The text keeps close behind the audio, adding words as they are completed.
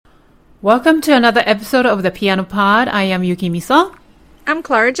Welcome to another episode of the Piano Pod. I am Yuki Miso. I'm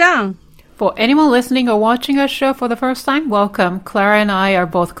Clara Zhang. For anyone listening or watching our show for the first time, welcome. Clara and I are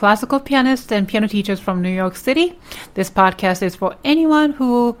both classical pianists and piano teachers from New York City. This podcast is for anyone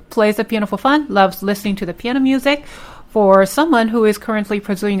who plays the piano for fun, loves listening to the piano music, for someone who is currently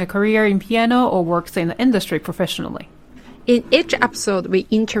pursuing a career in piano or works in the industry professionally. In each episode, we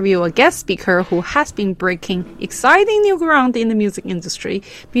interview a guest speaker who has been breaking exciting new ground in the music industry.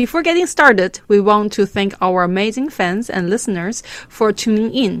 Before getting started, we want to thank our amazing fans and listeners for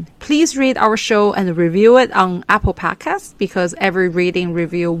tuning in. Please read our show and review it on Apple Podcasts because every reading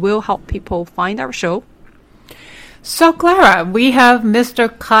review will help people find our show. So, Clara, we have Mr.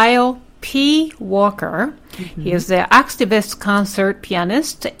 Kyle P. Walker. Mm-hmm. He is the activist concert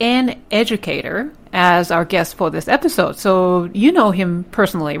pianist and educator as our guest for this episode. So you know him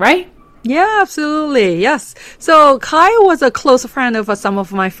personally, right? Yeah, absolutely. Yes. So Kyle was a close friend of some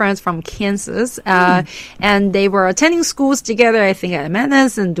of my friends from Kansas, and they were attending schools together, I think at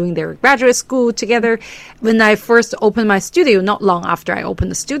Pianist, and doing their graduate school together when I first opened my studio, not long after I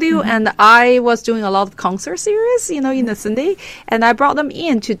opened the studio. And I was doing a lot of concert series, in the Sunday, and I brought them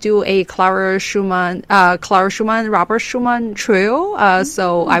in to do a Clara Schumann, Robert Schumann trio.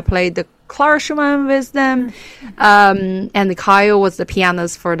 So I played the Clara Schumann with them, and Kyle was the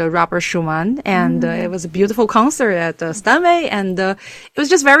pianist for the Robert Schumann, and it was a beautiful concert at Stanway, and it was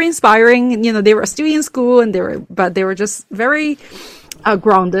just very inspiring. They were still in school, and they were just very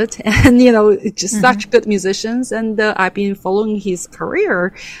grounded, and just such good musicians. And I've been following his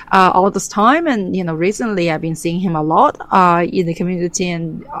career all this time, and recently I've been seeing him a lot in the community,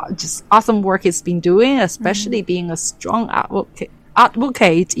 and just awesome work he's been doing, especially being a strong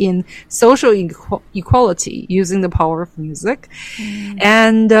advocate in social equality using the power of music.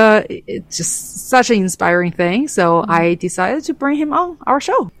 And it's just such an inspiring thing. So I decided to bring him on our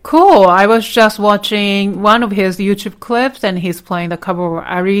show. Cool. I was just watching one of his YouTube clips and he's playing the cover of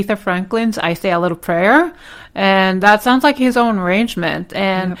Aretha Franklin's I Say a Little Prayer. And that sounds like his own arrangement.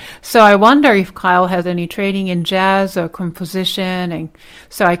 And so I wonder if Kyle has any training in jazz or composition. And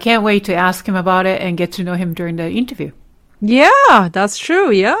so I can't wait to ask him about it and get to know him during the interview. Yeah, that's true.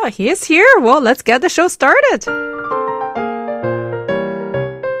 Yeah, he is here. Well, let's get the show started.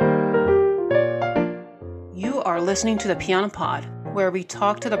 You are listening to the Piano Pod, where we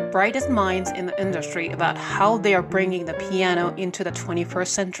talk to the brightest minds in the industry about how they are bringing the piano into the 21st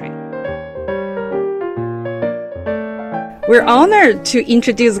century. We're honored to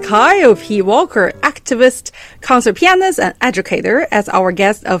introduce Kyle P. Walker, activist, concert pianist, and educator, as our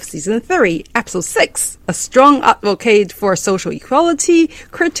guest of Season 3, Episode 6. A strong advocate for social equality,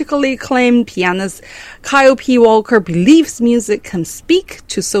 critically acclaimed pianist, Kyle P. Walker believes music can speak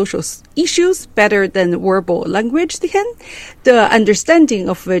to social issues better than verbal language can, the understanding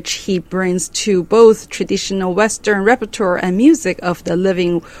of which he brings to both traditional Western repertoire and music of the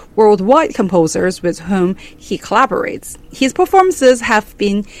living worldwide composers with whom he collaborates. His performances have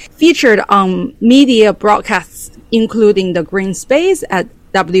been featured on media broadcasts, including The Green Space at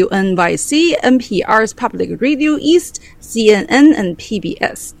WNYC, NPR's Public Radio East, CNN, and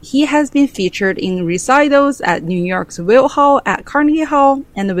PBS. He has been featured in recitals at New York's Will Hall at Carnegie Hall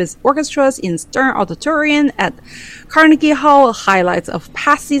and with orchestras in Stern Auditorium at Carnegie Hall. Highlights of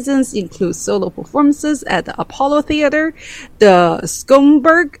past seasons include solo performances at the Apollo Theater, the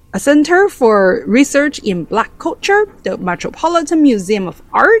Schomburg Center for Research in Black Culture, the Metropolitan Museum of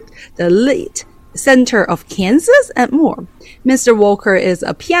Art, the Lit Center of Kansas, and more. Mr. Walker is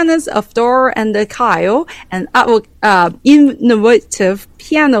a pianist of Dor and Kyle, an innovative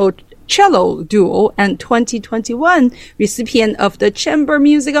piano-cello duo, and 2021 recipient of the Chamber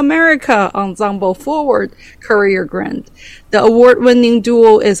Music America Ensemble Forward Career Grant. The award-winning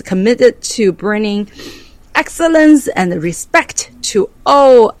duo is committed to bringing excellence and respect to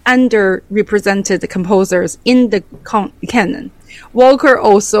all underrepresented composers in the canon. Walker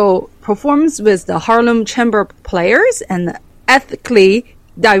also performs with the Harlem Chamber Players, an ethically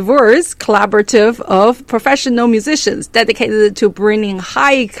diverse collaborative of professional musicians dedicated to bringing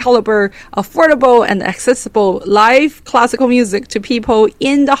high-caliber, affordable, and accessible live classical music to people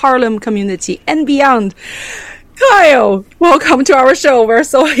in the Harlem community and beyond. Kyle, welcome to our show. We're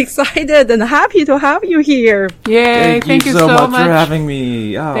so excited and happy to have you here. Yay, thank you so much for having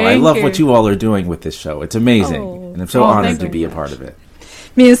me. Oh, I love what you all are doing with this show. It's amazing. And I'm so honored to be a part of it.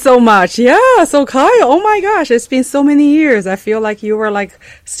 Means so much. Yeah. So Kyle, oh my gosh, it's been so many years. I feel like you were like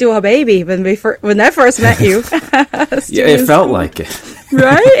still a baby when I first met you. Yeah, it felt like it.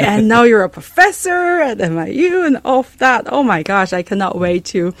 Right? And now you're a professor at NYU and all of that. Oh my gosh, I cannot wait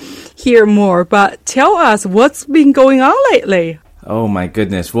to hear more. But tell us what's been going on lately. Oh my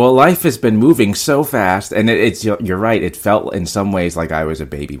goodness. Well, life has been moving so fast, and you're right. It felt in some ways like I was a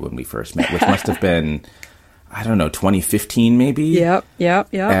baby when we first met, which must have been, I don't know, 2015 maybe? Yep.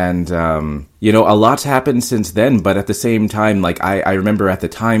 And, a lot's happened since then, but at the same time, like, I remember at the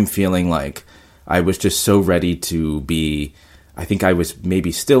time feeling like I was just so ready to be, I think I was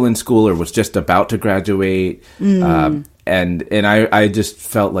maybe still in school or was just about to graduate. And I just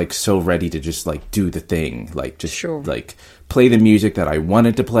felt like so ready to just like do the thing, like just like play the music that I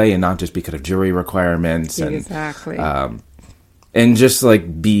wanted to play and not just because of jury requirements. Exactly. And just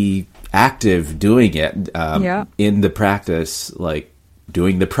like be active doing it in the practice, like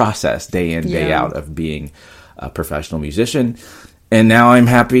doing the process day in, day out of being a professional musician. And now I'm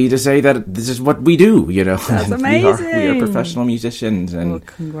happy to say that this is what we do, That's amazing. We are professional musicians, and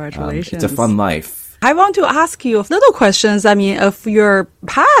congratulations. It's a fun life. I want to ask you little questions. I mean, of your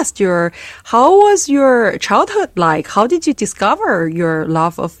past, how was your childhood like? How did you discover your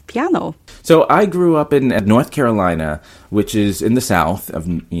love of piano? So I grew up in North Carolina, which is in the South of,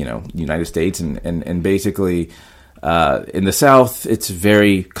 United States. And basically, in the South, it's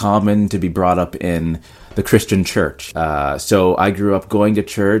very common to be brought up in the Christian church. So I grew up going to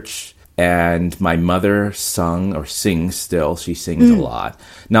church. And my mother sung or sings still. She sings a lot.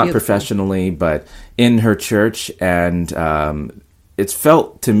 Not professionally, but in her church. And it's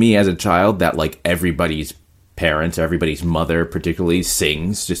felt to me as a child that like everybody's parents, or everybody's mother particularly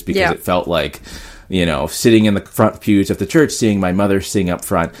sings, just because it felt like, sitting in the front pews of the church, seeing my mother sing up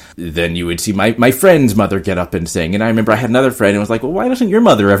front. Then you would see my friend's mother get up and sing. And I remember I had another friend and was like, well, why doesn't your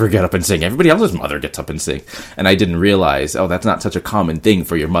mother ever get up and sing? Everybody else's mother gets up and sing. And I didn't realize, that's not such a common thing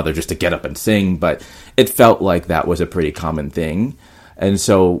for your mother just to get up and sing. But it felt like that was a pretty common thing. And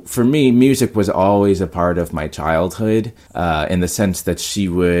so for me, music was always a part of my childhood, in the sense that she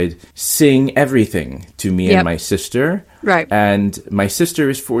would sing everything to me and my sister. Right. And my sister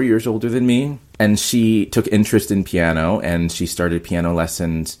is 4 years older than me, and she took interest in piano, and she started piano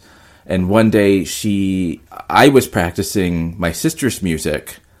lessons. And one day I was practicing my sister's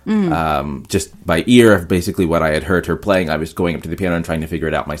music, just by ear of basically what I had heard her playing. I was going up to the piano and trying to figure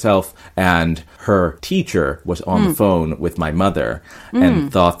it out myself. And her teacher was on the phone with my mother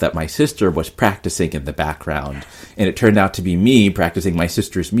and thought that my sister was practicing in the background. And it turned out to be me practicing my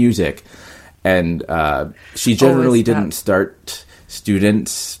sister's music. And she generally didn't start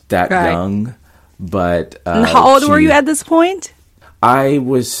students that young. But and how old were you at this point? I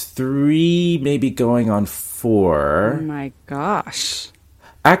was 3, maybe going on 4. Oh my gosh.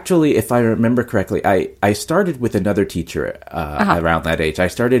 Actually, if I remember correctly, I started with another teacher around that age. I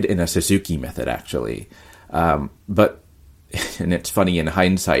started in a Suzuki method, actually. But, and it's funny in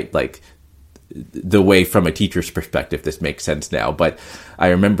hindsight, like, the way from a teacher's perspective, this makes sense now. But I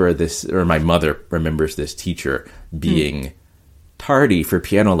remember this, or my mother remembers this teacher being tardy for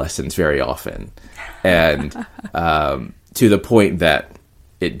piano lessons very often. And to the point that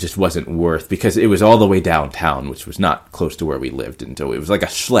it just wasn't worth, because it was all the way downtown, which was not close to where we lived. And so it was like a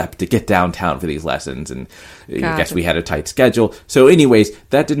schlep to get downtown for these lessons. And I guess we had a tight schedule. So anyways,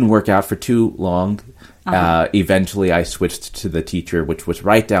 that didn't work out for too long. Eventually I switched to the teacher, which was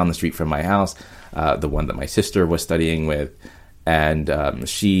right down the street from my house, the one that my sister was studying with. And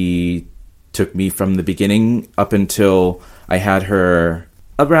she took me from the beginning up until I had her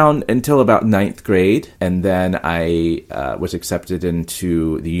until about 9th grade, and then I was accepted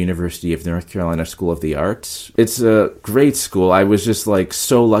into the University of North Carolina School of the Arts. It's a great school. I was just like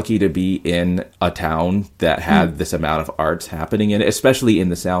so lucky to be in a town that had this amount of arts happening in it, especially in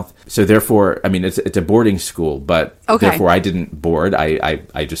the South. So therefore, I mean, it's a boarding school, but therefore I didn't board.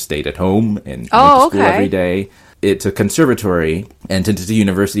 I just stayed at home and went to school every day. It's a conservatory, and since it's a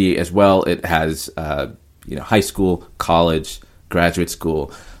university as well, it has high school, college, graduate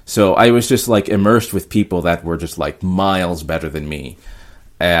school. So I was just like immersed with people that were just like miles better than me.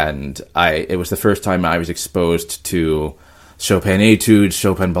 And it was the first time I was exposed to Chopin etudes,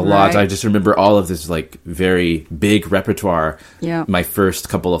 Chopin ballades. Right. I just remember all of this like very big repertoire. Yeah. My first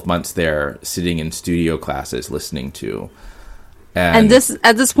couple of months there, sitting in studio classes, listening to. And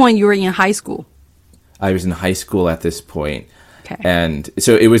at this point, you were in high school. I was in high school at this point. Okay. And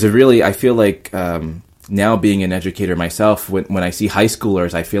so it was I feel like, now being an educator myself, when I see high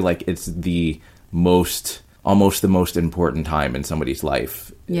schoolers, I feel like it's almost the most important time in somebody's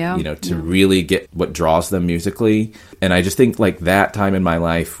life. Yeah. To really get what draws them musically. And I just think like that time in my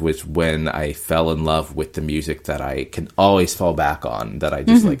life was when I fell in love with the music that I can always fall back on, that I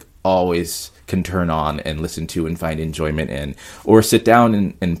just like always can turn on and listen to and find enjoyment in, or sit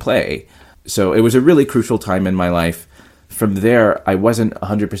down and play. So it was a really crucial time in my life. From there, I wasn't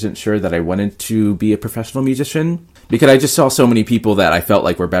 100% sure that I wanted to be a professional musician, because I just saw so many people that I felt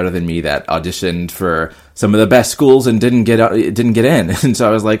like were better than me that auditioned for some of the best schools and didn't get in. And so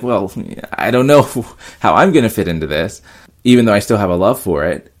I was like, well, I don't know how I'm going to fit into this, even though I still have a love for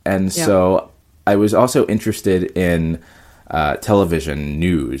it. And so I was also interested in television,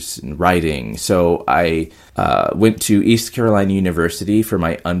 news, and writing. So I went to East Carolina University for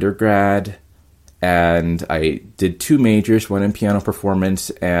my undergrad, and I did 2 majors, one in piano performance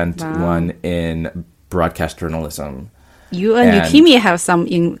and one in broadcast journalism. You and Yukimi have some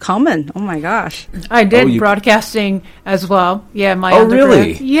in common. Oh my gosh. I did broadcasting as well. Yeah, my undergrad.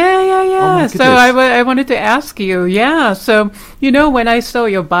 Really? Yeah. So I wanted to ask you. Yeah. So, when I saw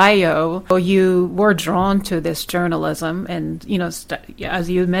your bio, you were drawn to this journalism and, as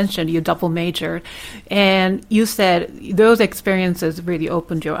you mentioned, you double majored. And you said those experiences really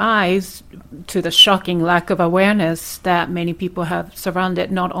opened your eyes to the shocking lack of awareness that many people have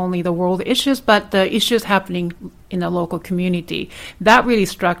surrounded not only the world issues, but the issues happening in the local community. That really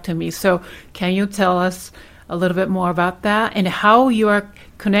struck to me. So can you tell us a little bit more about that and how you are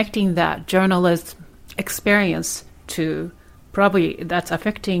connecting that journalist experience to probably that's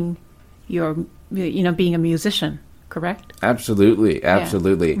affecting your, being a musician, correct? Absolutely. Yeah.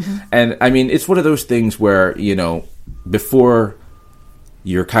 Mm-hmm. And I mean, it's one of those things where, before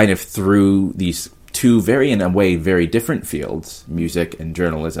you're kind of through these 2 in a way, very different fields, music and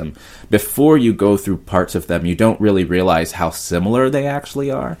journalism. Before you go through parts of them, you don't really realize how similar they actually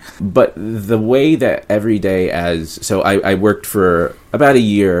are. But the way that every day I worked for about a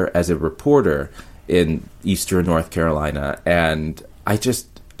year as a reporter in Eastern North Carolina, and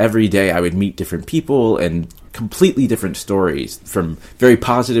every day I would meet different people and completely different stories, from very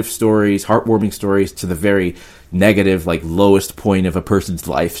positive stories, heartwarming stories, to the very negative, like lowest point of a person's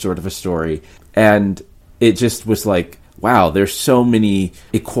life sort of a story. And it just was like, wow, there's so many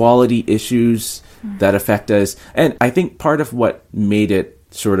equality issues that affect us. And I think part of what made it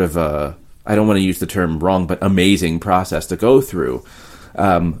sort of I don't want to use the term wrong, but amazing process to go through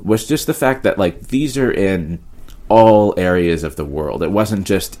was just the fact that like these are in all areas of the world. It wasn't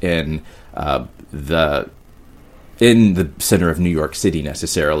just in the center of New York City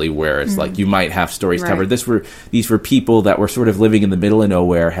necessarily, where it's like you might have stories covered. These were people that were sort of living in the middle of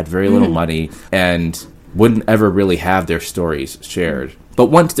nowhere, had very little money, and wouldn't ever really have their stories shared. But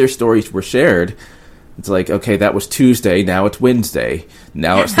once their stories were shared, it's like, okay, that was Tuesday, now it's Wednesday.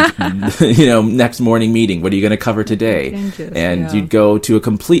 Now it's next morning meeting. What are you going to cover today? And you'd go to a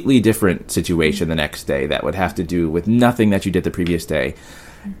completely different situation the next day that would have to do with nothing that you did the previous day.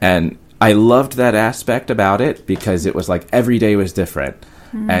 And I loved that aspect about it because it was like every day was different.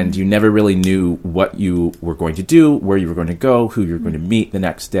 And you never really knew what you were going to do, where you were going to go, who you were going to meet the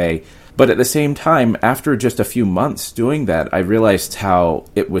next day. But at the same time, after just a few months doing that, I realized how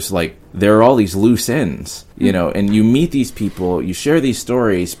it was like there are all these loose ends, and you meet these people, you share these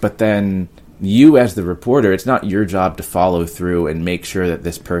stories, but then you as the reporter, it's not your job to follow through and make sure that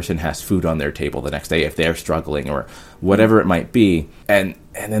this person has food on their table the next day if they're struggling or whatever it might be. And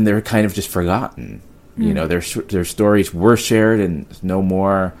then they're kind of just forgotten. Their stories were shared and no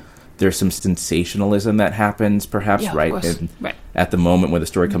more. There's some sensationalism that happens perhaps at the moment when the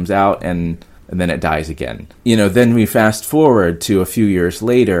story comes out, and then it dies again. Then we fast forward to a few years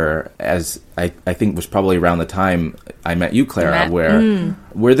later, as I think was probably around the time I met you, Clara,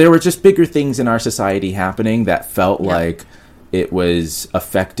 where there were just bigger things in our society happening that felt like it was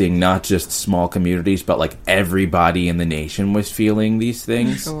affecting not just small communities, but like everybody in the nation was feeling these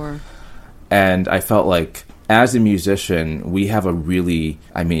things. Sure. And I felt like as a musician, we have a really,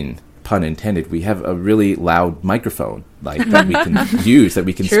 pun intended, we have a really loud microphone like that we can use, that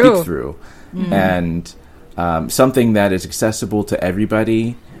we can speak through. And something that is accessible to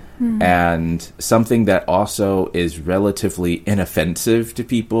everybody, and something that also is relatively inoffensive to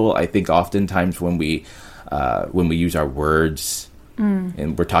people. I think oftentimes when we use our words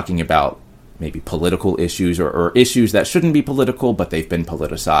and we're talking about maybe political issues or issues that shouldn't be political, but they've been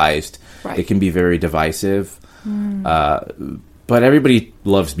politicized, it can be very divisive. But everybody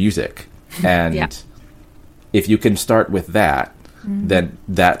loves music. And if you can start with that, then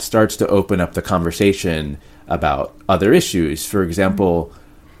that starts to open up the conversation about other issues. For example,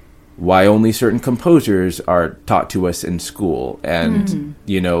 why only certain composers are taught to us in school. And,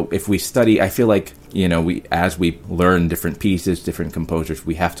 if we study, I feel like, as we learn different pieces, different composers,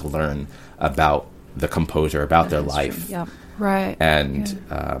 we have to learn about the composer, about their life. Yeah. Right. And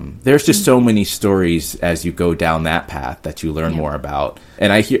there's just so many stories as you go down that path that you learn more about.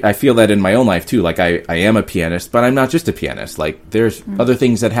 And I feel that in my own life too. Like I am a pianist, but I'm not just a pianist. Like there's other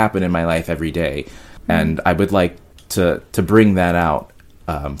things that happen in my life every day. And I would like to bring that out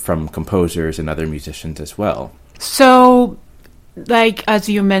from composers and other musicians as well. So, like, as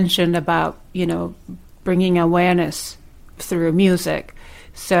you mentioned about, bringing awareness through music.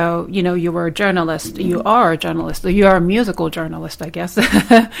 So, you were a journalist. You are a journalist. You are a musical journalist, I guess.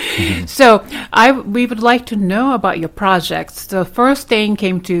 So, we would like to know about your projects. The first thing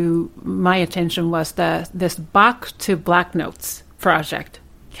came to my attention was this Bach to Black Notes project.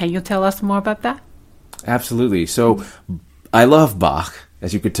 Can you tell us more about that? Absolutely. So, I love Bach.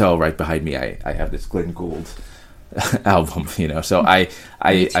 As you could tell right behind me, I have this Glenn Gould album, So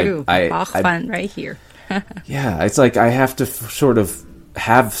Me too. Bach fan right here. Yeah, it's like I have to sort of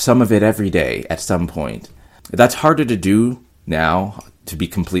have some of it every day at some point. That's harder to do now, to be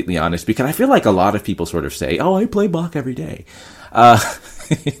completely honest, because I feel like a lot of people sort of say, I play Bach every day.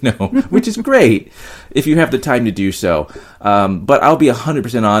 Which is great if you have the time to do so. But I'll be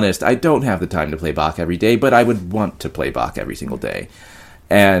 100% honest, I don't have the time to play Bach every day, but I would want to play Bach every single day.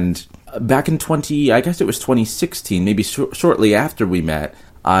 And back in 2016, maybe shortly after we met,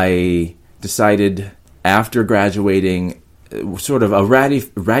 I decided after graduating, sort of a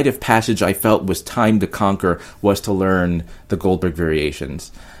rite of passage I felt was time to conquer was to learn the Goldberg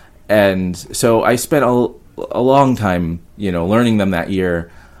variations. And so I spent a long time, learning them that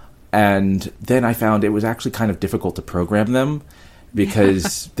year. And then I found it was actually kind of difficult to program them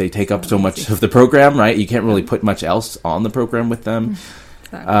because they take up so much of the program, right? You can't really put much else on the program with them.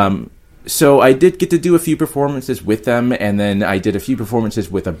 So I did get to do a few performances with them, and then I did a few performances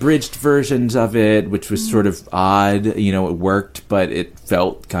with abridged versions of it, which was sort of odd. It worked, but it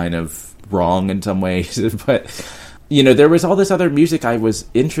felt kind of wrong in some ways. But, there was all this other music I was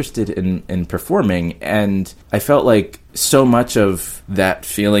interested in performing, and I felt like so much of that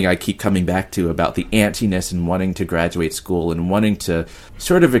feeling I keep coming back to about the antsiness and wanting to graduate school and wanting to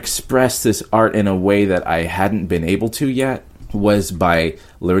sort of express this art in a way that I hadn't been able to yet was by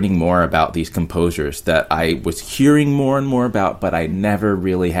learning more about these composers that I was hearing more and more about, but I never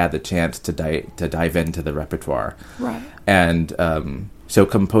really had the chance to dive into the repertoire. Right. And so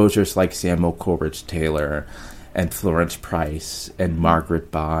composers like Samuel Coleridge Taylor and Florence Price and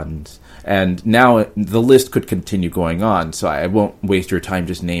Margaret Bond. And now the list could continue going on, so I won't waste your time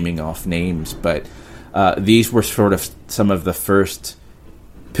just naming off names, but these were sort of some of the first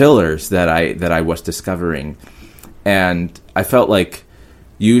pillars that I was discovering. And I felt like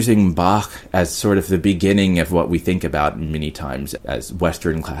using Bach as sort of the beginning of what we think about many times as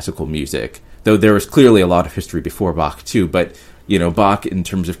Western classical music, though there was clearly a lot of history before Bach too, but, Bach in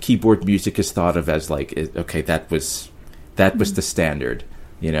terms of keyboard music is thought of as like, okay, that was the standard,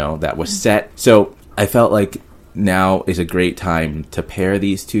 that was set. So I felt like now is a great time to pair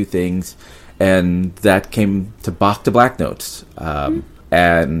these two things, and that came to Bach to Black Notes.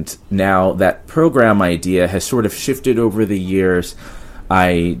 And now that program idea has sort of shifted over the years.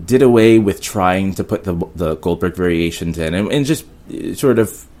 I did away with trying to put the Goldberg variations in and just sort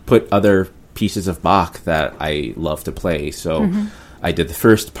of put other pieces of Bach that I love to play. So I did the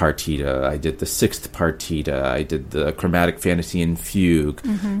first partita, I did the sixth partita, I did the chromatic fantasy and fugue,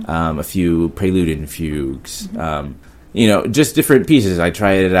 a few prelude and fugues. Just different pieces. I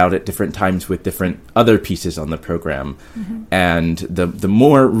tried it out at different times with different other pieces on the program. And the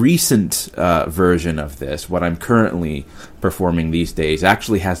more recent version of this, what I'm currently performing these days,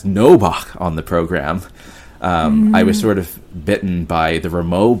 actually has no Bach on the program. I was sort of bitten by the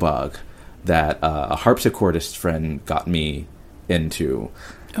Rameau bug that a harpsichordist friend got me into.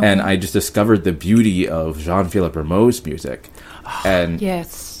 Okay. And I just discovered the beauty of Jean-Philippe Rameau's music. And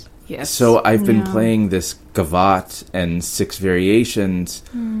yes. So I've been playing this Gavotte and six variations,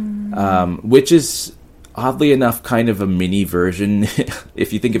 which is oddly enough kind of a mini version,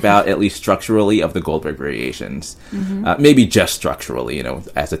 if you think about at least structurally, of the Goldberg variations. Maybe just structurally,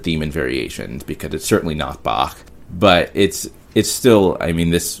 as a theme and variations, because it's certainly not Bach. But it's still,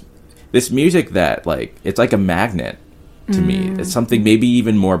 this music that, it's like a magnet to me. It's something maybe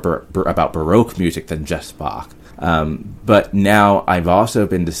even more about Baroque music than just Bach. But now I've also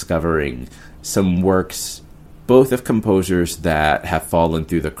been discovering some works, both of composers that have fallen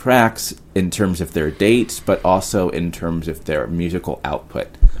through the cracks in terms of their dates, but also in terms of their musical output.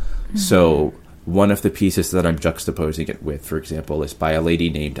 So one of the pieces that I'm juxtaposing it with, for example, is by a lady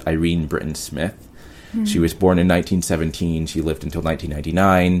named Irene Britton Smith. She was born in 1917. She lived until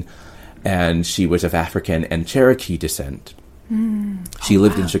 1999. And she was of African and Cherokee descent. She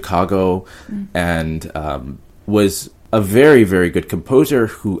lived in Chicago and was a very, very good composer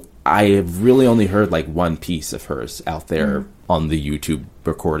who I have really only heard one piece of hers out there on the YouTube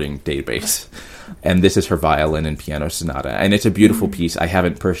recording database. And this is her violin and piano sonata. And it's a beautiful piece. I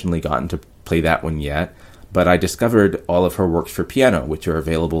haven't personally gotten to play that one yet, but I discovered all of her works for piano, which are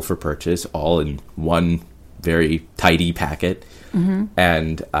available for purchase all in one very tidy packet.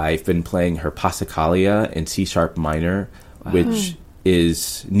 And I've been playing her Passacaglia in C-sharp minor, which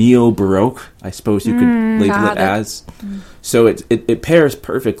is neo-Baroque, I suppose you could label it as. So it pairs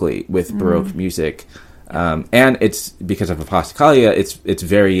perfectly with Baroque music. And it's, because of a Passacaglia, it's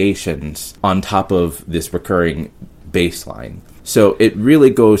variations on top of this recurring bass line. So it really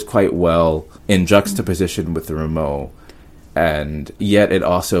goes quite well in juxtaposition with the Rameau. And yet it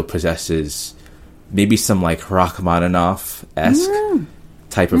also possesses maybe some like Rachmaninoff-esque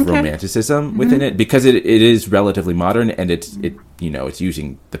type of romanticism within it, because it is relatively modern, and it's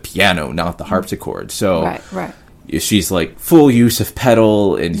using the piano, not the harpsichord. So she's like full use of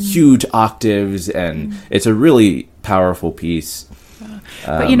pedal and huge octaves, and it's a really powerful piece.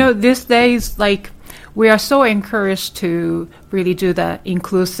 But these days, like, we are so encouraged to really do the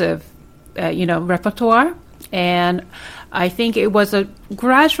inclusive, repertoire, and I think it was a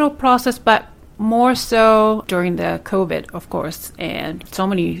gradual process, but more so during the COVID, of course, and so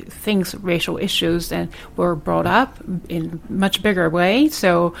many things, racial issues, and were brought up in much bigger way.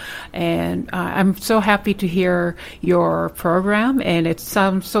 So, and I'm so happy to hear your program, and it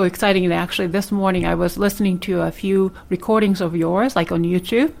sounds so exciting. And actually, this morning I was listening to a few recordings of yours, like on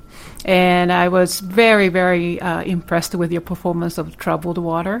YouTube, and I was very, very impressed with your performance of Troubled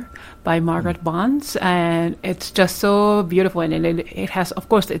Water by Margaret Bonds. And it's just so beautiful. And it has, of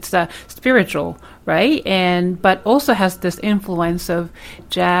course, it's spiritual, right? But also has this influence of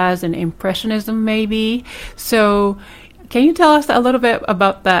jazz and impressionism, maybe. So can you tell us a little bit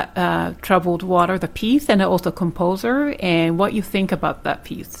about that Troubled Water, the piece, and also composer, and what you think about that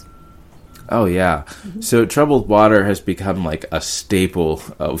piece? Oh, yeah. So Troubled Water has become like a staple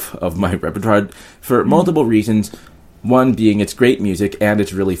of my repertoire for multiple reasons. One being it's great music and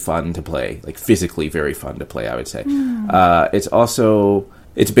it's really fun to play, like physically very fun to play, I would say.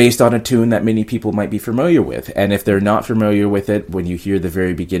 It's based on a tune that many people might be familiar with. And if they're not familiar with it, when you hear the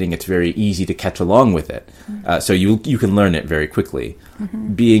very beginning, it's very easy to catch along with it. So you can learn it very quickly.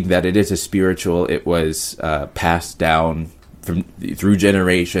 Being that it is a spiritual, it was passed down through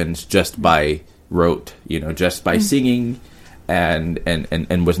generations just by rote, just by singing,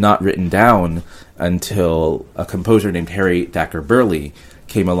 and was not written down until a composer named Harry Thacker Burleigh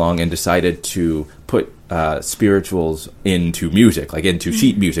came along and decided to put spirituals into music, like into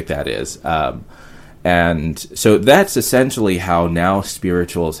sheet music, that is. And so that's essentially how now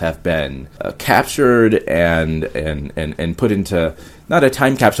spirituals have been captured and put into not a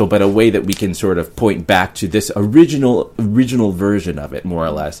time capsule, but a way that we can sort of point back to this original version of it, more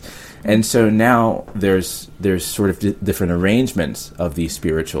or less. And so now there's sort of different arrangements of these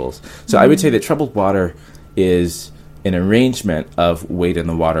spirituals. So I would say that Troubled Water is an arrangement of Wade in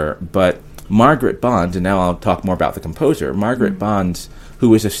the Water, but Margaret Bonds, and now I'll talk more about the composer, Margaret Bonds, who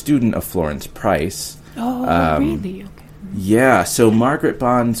was a student of Florence Price. Oh, really? Okay. Yeah, so Margaret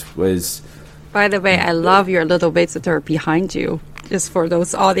Bonds was... By the way, I love your little visitor behind you. Just for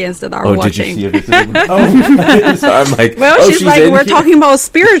those audience that are watching. Oh, did you see a visitor? So I'm like, she's like, we're talking about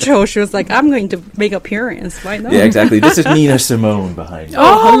spiritual. She was like, I'm going to make appearance. Why not? Yeah, exactly. This is Nina Simone behind you.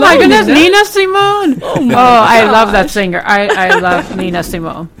 Oh my goodness, Nina Simone. Oh, I love that singer. I love Nina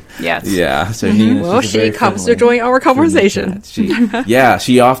Simone. Yes. Yeah. So Nina. Well, she comes to join our conversation.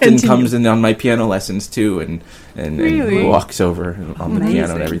 She often comes in on my piano lessons too, and really? Walks over on the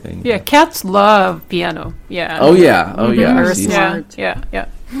piano and everything. Yeah, cats love piano. Yeah. Oh yeah. Oh yeah. Very smart. Yeah.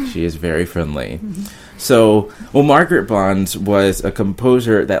 She is very friendly. So, Margaret Bonds was a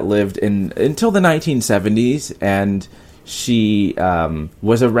composer that lived until the 1970s, and she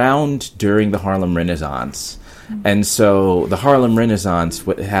was around during the Harlem Renaissance. And so the Harlem Renaissance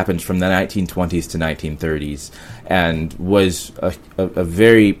happened from the 1920s to 1930s and was a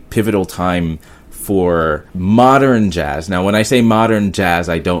very pivotal time for modern jazz. Now, when I say modern jazz,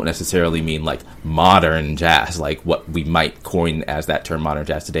 I don't necessarily mean like modern jazz, like what we might coin as that term modern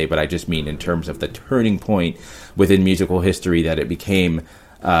jazz today, but I just mean in terms of the turning point within musical history that it became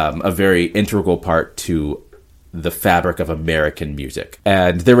a very integral part to the fabric of American music.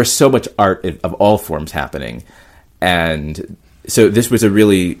 And there was so much art of all forms happening. And so this was a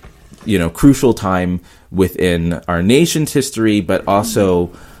really, crucial time within our nation's history, but also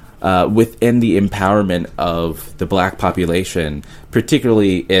within the empowerment of the black population,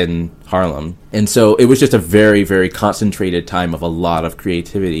 particularly in Harlem. And so it was just a very, very concentrated time of a lot of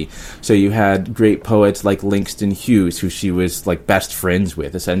creativity. So you had great poets like Langston Hughes, who she was like best friends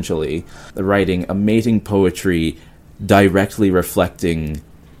with, essentially, writing amazing poetry directly reflecting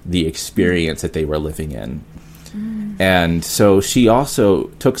the experience that they were living in. And so she also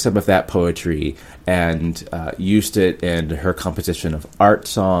took some of that poetry and used it in her composition of art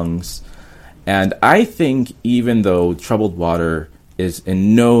songs And I think even though Troubled Water is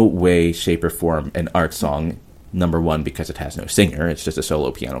in no way, shape, or form an art song, number one, because it has no singer, it's just a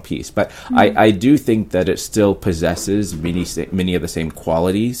solo piano piece. But I do think that it still possesses many of the same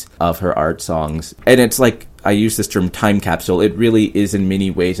qualities of her art songs. And it's like, I use this term time capsule. It really is in many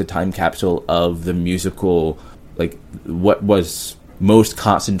ways a time capsule of the musical, like what was most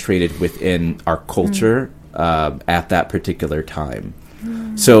concentrated within our culture at that particular time.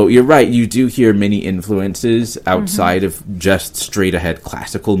 So you're right, you do hear many influences outside of just straight ahead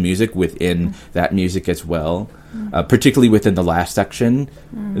classical music within that music as well. Particularly within the last section,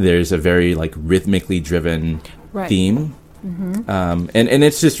 there's a very like rhythmically driven theme. And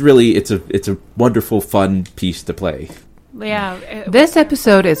it's just really, it's a wonderful, fun piece to play. Yeah. This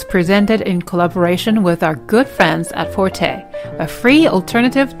episode is presented in collaboration with our good friends at Forte, a free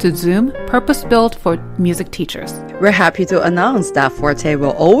alternative to Zoom purpose-built for music teachers. We're happy to announce that Forte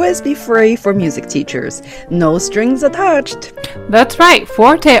will always be free for music teachers. No strings attached. That's right.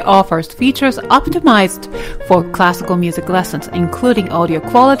 Forte offers features optimized for classical music lessons, including audio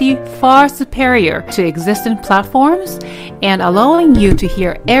quality far superior to existing platforms and allowing you to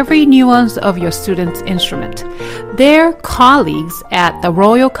hear every nuance of your student's instrument. Their colleagues at the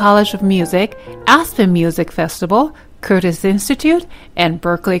Royal College of Music, Aspen Music Festival, Curtis Institute, and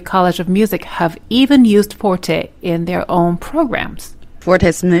Berklee College of Music have even used Forte in their own programs.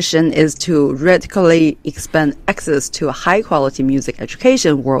 Forte's mission is to radically expand access to high-quality music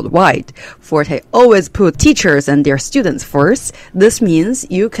education worldwide. Forte always put teachers and their students first. This means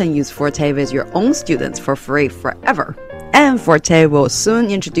you can use Forte with your own students for free forever. And Forte will soon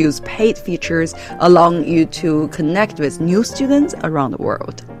introduce paid features allowing you to connect with new students around the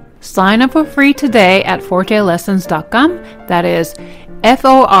world. Sign up for free today at fortelessons.com. That is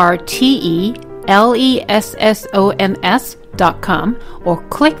fortelessons.com, or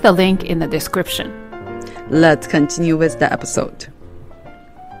click the link in the description. Let's continue with the episode.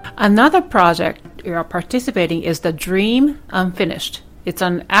 Another project you are participating is the Dream Unfinished. It's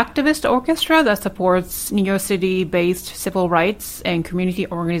an activist orchestra that supports New York City-based civil rights and community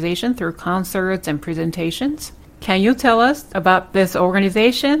organization through concerts and presentations. Can you tell us about this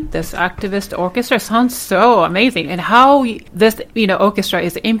organization, this activist orchestra? It sounds so amazing, and how this, orchestra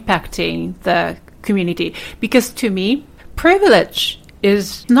is impacting the community. Because to me, privilege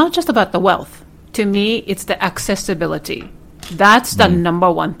is not just about the wealth. To me, it's the accessibility. That's the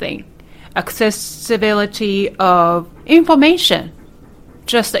number one thing. Accessibility of information.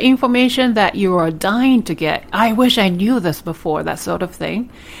 Just the information that you are dying to get. I wish I knew this before, that sort of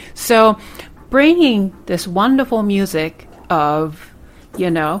thing. So bringing this wonderful music of,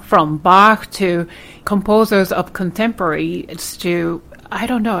 from Bach to composers of contemporary to, I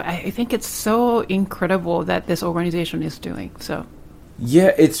don't know, I think it's so incredible that this organization is doing. So,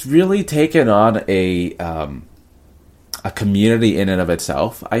 yeah, it's really taken on a community in and of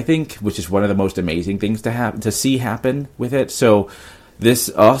itself, I think, which is one of the most amazing things to see happen with it. So this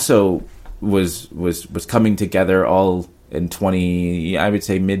also was coming together all in mid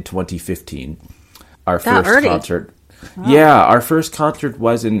 2015. Our first concert. Wow. Yeah, our first concert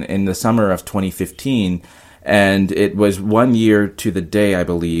was in the summer of 2015, and it was 1 year to the day, I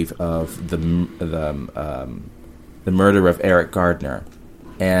believe, of the murder of Eric Gardner,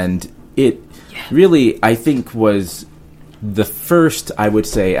 and it really, I think, was the first, I would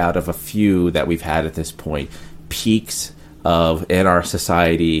say, out of a few that we've had at this point, peaks of, in our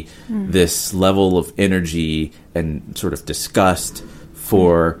society, this level of energy and sort of disgust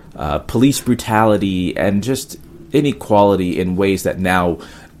for police brutality and just inequality in ways that now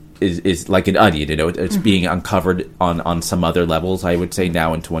is like an onion. It's being uncovered on some other levels, I would say,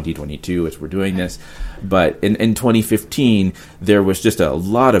 now in 2022 as we're doing this. But in 2015, there was just a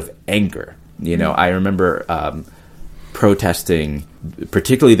lot of anger. I remember protesting,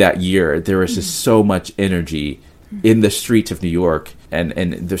 particularly that year. There was just so much energy in the streets of New York, and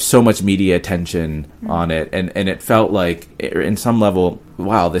there's so much media attention on it, and it felt like, in some level,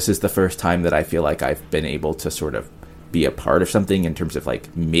 wow, this is the first time that I feel like I've been able to sort of be a part of something in terms of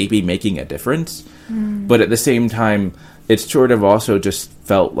like maybe making a difference. But at the same time, it sort of also just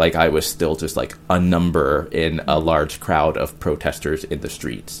felt like I was still just like a number in a large crowd of protesters in the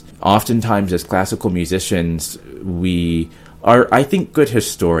streets. Oftentimes as classical musicians, we are, I think, good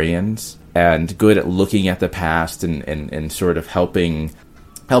historians and good at looking at the past and sort of helping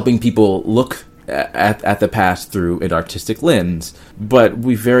people look at the past through an artistic lens, but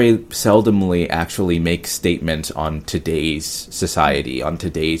we very seldomly actually make statements on today's society, on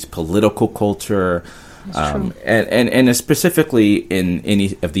today's political culture, and specifically in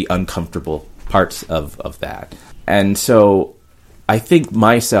any of the uncomfortable parts of that. And so I think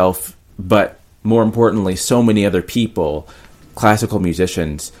myself but more importantly, so many other people, classical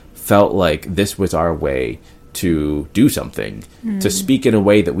musicians, felt like this was our way to do something, to speak in a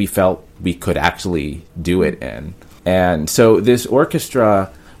way that we felt we could actually do it in. And so this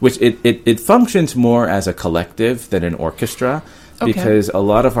orchestra, which it functions more as a collective than an orchestra, because a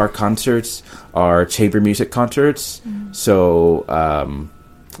lot of our concerts are chamber music concerts. So,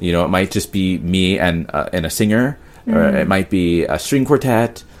 it might just be me and a singer, or it might be a string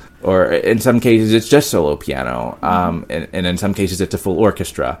quartet, or in some cases it's just solo piano, and in some cases it's a full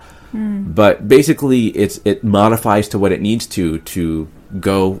orchestra. But basically it modifies to what it needs to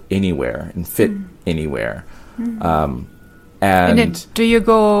go anywhere and fit anywhere. And then do you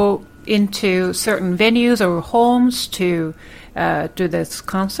go into certain venues or homes to do this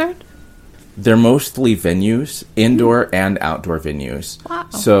concert? They're mostly venues, indoor and outdoor venues. Wow.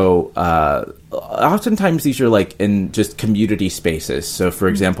 So oftentimes these are like in just community spaces. So for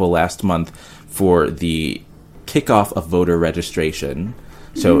example, last month for the kickoff of voter registration,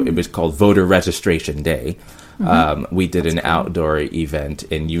 so it was called Voter Registration Day, we did an outdoor event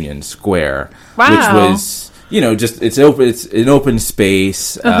in Union Square, which was, it's an open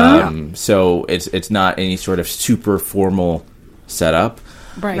space. So it's not any sort of super formal setup.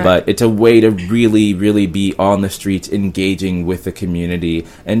 Right. But it's a way to really, really be on the streets, engaging with the community,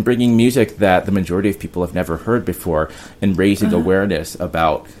 and bringing music that the majority of people have never heard before, and raising awareness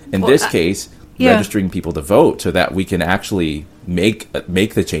about, in this case, registering people to vote, so that we can actually make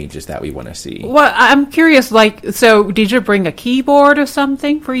the changes that we want to see. Well, I'm curious, so did you bring a keyboard or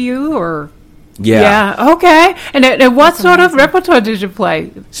something for you, or? Yeah. Okay. And what sort of repertoire did you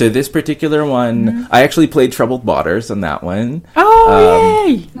play? So this particular one, I actually played Troubled Waters on that one. Oh,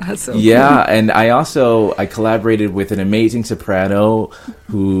 yay! That's so cool. And I collaborated with an amazing soprano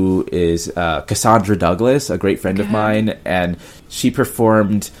who is Cassandra Douglas, a great friend of mine, and she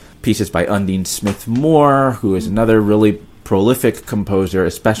performed pieces by Undine Smith Moore, who is another really prolific composer,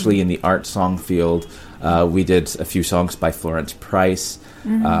 especially in the art song field. We did a few songs by Florence Price.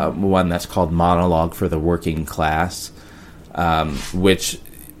 One that's called Monologue for the Working Class, which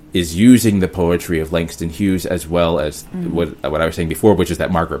is using the poetry of Langston Hughes, as well as what I was saying before, which is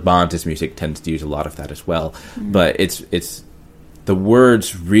that Margaret Bonds' music tends to use a lot of that as well. But it's the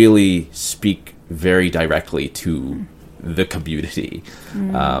words really speak very directly to the community.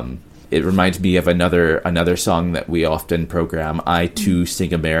 It reminds me of another song that we often program, I Too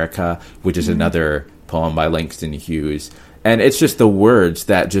Sing America, which is another poem by Langston Hughes. And it's just the words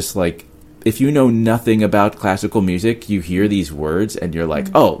that just like, if you know nothing about classical music, you hear these words and you're like,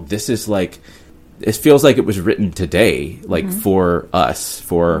 oh, this is like, it feels like it was written today, like for us,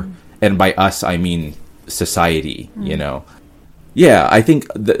 and by us, I mean society, Yeah, I think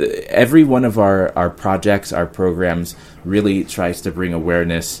every one of our projects, our programs really tries to bring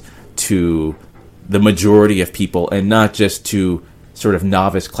awareness to the majority of people and not just to sort of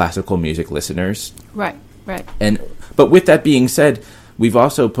novice classical music listeners. Right. But with that being said, we've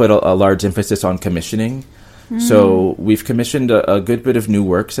also put a large emphasis on commissioning. So we've commissioned a good bit of new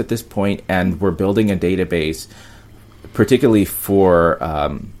works at this point, and we're building a database, particularly for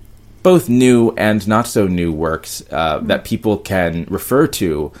both new and not so new works that people can refer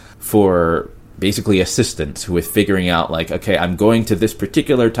to for basically assistance with figuring out, like, okay, I'm going to this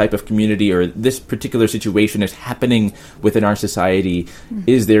particular type of community, or this particular situation is happening within our society.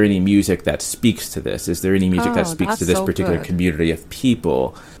 Is there any music that speaks to this? Is there any music that speaks to this particular community of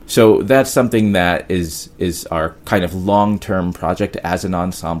people? So that's something that is our kind of long-term project as an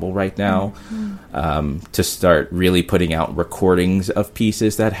ensemble right now, to start really putting out recordings of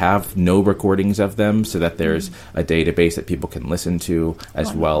pieces that have no recordings of them, so that there's a database that people can listen to,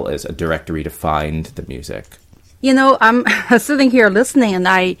 as well as a directory to find the music. I'm sitting here listening, and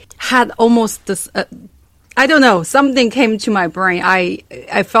I had almost this, I don't know, something came to my brain.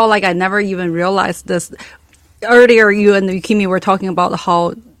 I felt like I never even realized this. Earlier, you and Yukimi were talking about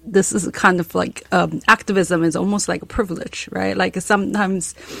how this is kind of like activism is almost like a privilege, right? Like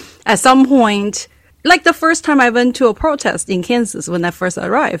sometimes, at some point, like the first time I went to a protest in Kansas when I first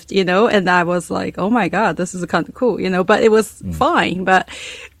arrived, and I was like, oh my God, this is kind of cool, but it was fine. But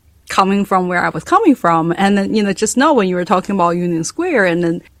coming from where I was coming from, and then, just know when you were talking about Union Square, and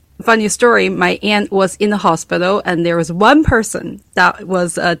then funny story, my aunt was in the hospital, and there was one person that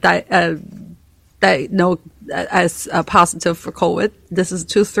was diagnosed as positive for COVID. This is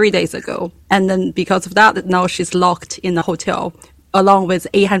 2-3 days ago. And then because of that, now she's locked in the hotel along with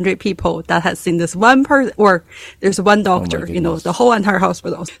 800 people that has seen this one person, or there's one doctor, the whole entire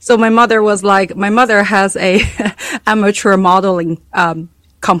hospital. So my mother has a amateur modeling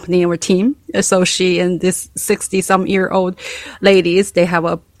company or team. So she and this 60-some-year-old ladies, they have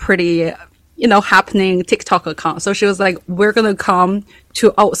a pretty, happening TikTok account. So she was like, we're going to come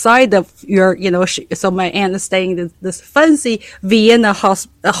to outside of your, so my aunt is staying in this fancy Vienna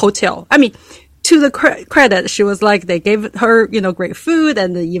hotel. I mean, to the credit, she was like, they gave her, great food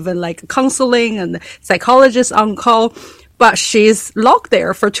and even like counseling and psychologist on call. But she's locked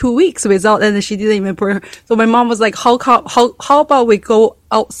there for 2 weeks without, and she didn't even put her. So my mom was like, how about we go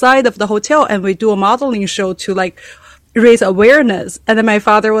outside of the hotel and we do a modeling show to like raise awareness? And then my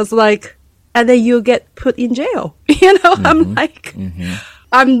father was like, and then you get put in jail. I'm like,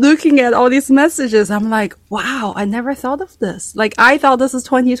 I'm looking at all these messages. I'm like, wow, I never thought of this. Like, I thought this is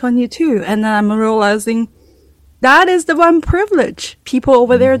 2022. And then I'm realizing that is the one privilege people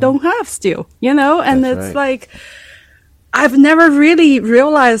over there don't have still, and That's it's right. like, I've never really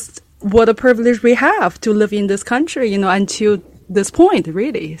realized what a privilege we have to live in this country, until this point,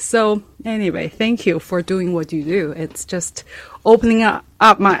 really. So anyway, thank you for doing what you do. It's just opening up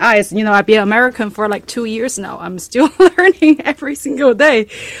my eyes. I've been American for like 2 years now. I'm still learning every single day.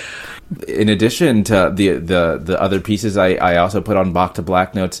 In addition to the other pieces I also put on Bach to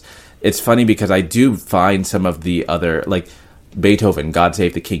Black Notes, it's funny because I do find some of the other, like Beethoven, God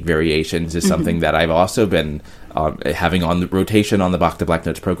Save the King variations is something that I've also been having on the rotation on the Bach to Black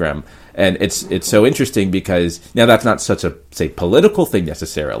Notes program. And it's so interesting because now that's not such a, say, political thing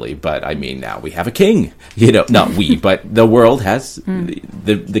necessarily, but I mean, now we have a king, not we, but the world has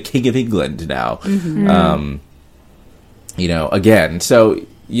the King of England now, again. So,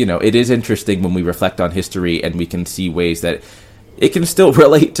 it is interesting when we reflect on history and we can see ways that it can still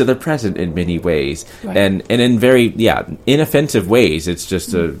relate to the present in many ways. Right. And in very, inoffensive ways. It's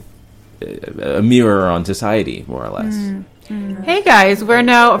just a mirror on society, more or less. Hey guys, we're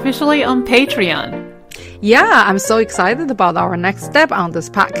now officially on Patreon. Yeah, I'm so excited about our next step on this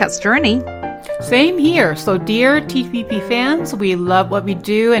podcast journey. Same here. So dear TPP fans, we love what we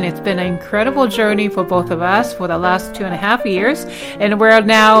do, and it's been an incredible journey for both of us for the last 2.5 years. And we're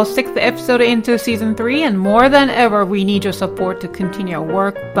now 6th episode into season 3, and more than ever, we need your support to continue our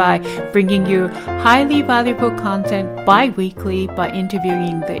work by bringing you highly valuable content bi-weekly by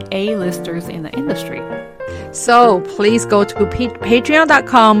interviewing the A-listers in the industry. So please go to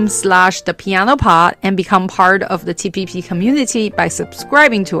patreon.com/thepianopod and become part of the TPP community by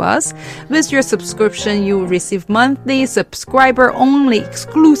subscribing to us. With your subscription, you will receive monthly subscriber-only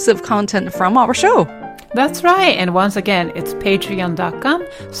exclusive content from our show. That's right. And once again, it's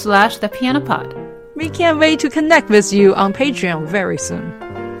patreon.com/thepianopod. We can't wait to connect with you on Patreon very soon.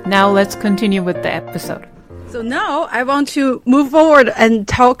 Now let's continue with the episode. So now I want to move forward and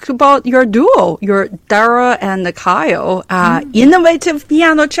talk about your duo, your Dara and Kyle, innovative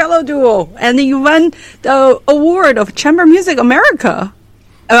piano cello duo. And you won the award of Chamber Music America,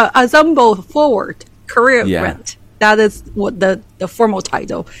 Ensemble Forward Career Grant. That is what the formal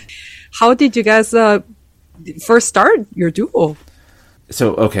title. How did you guys first start your duo?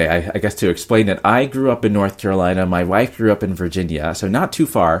 So, okay, I guess to explain it, I grew up in North Carolina. My wife grew up in Virginia, so not too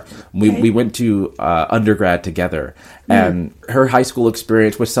far. We went to undergrad together, and her high school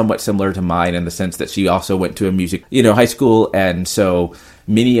experience was somewhat similar to mine in the sense that she also went to a music, high school, and so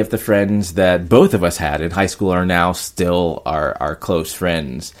many of the friends that both of us had in high school are now still our close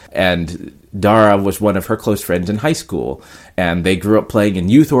friends. And Dara was one of her close friends in high school, and they grew up playing in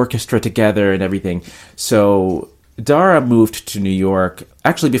youth orchestra together and everything. So Dara moved to New York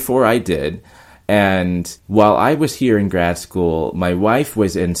actually before I did, and while I was here in grad school, my wife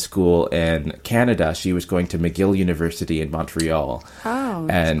was in school in Canada. She was going to McGill University in Montreal. Oh,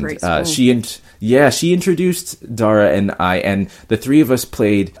 that's and great school. she introduced Dara and I, and the three of us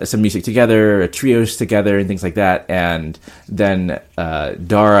played some music together, trios together, and things like that. And then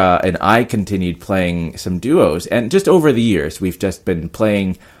Dara and I continued playing some duos, and just over the years, we've just been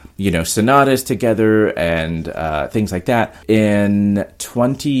playing sonatas together and things like that. In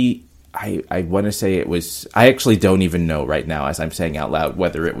I want to say it was, I actually don't even know right now as I'm saying out loud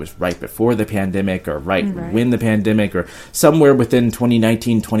whether it was right before the pandemic or right when the pandemic or somewhere within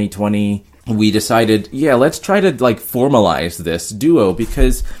 2019, 2020, we decided, let's try to formalize this duo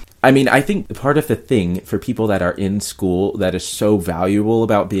because I think part of the thing for people that are in school that is so valuable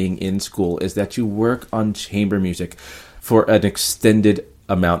about being in school is that you work on chamber music for an extended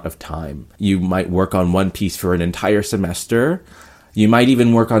amount of time. You might work on one piece for an entire semester. You might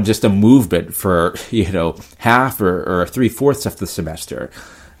even work on just a movement for, half or 3/4 of the semester.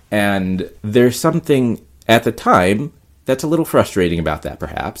 And there's something at the time that's a little frustrating about that,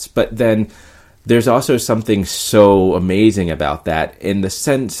 perhaps. But then there's also something so amazing about that in the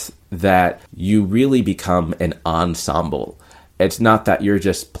sense that you really become an ensemble. it's not that you're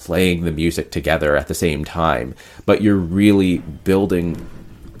just playing the music together at the same time, but you're really building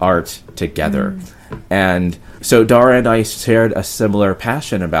art together. And so Dara and I shared a similar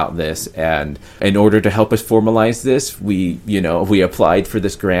passion about this, and in order to help us formalize this, we applied for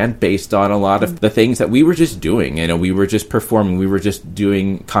this grant based on a lot of the things that we were just doing. We were just performing, we were just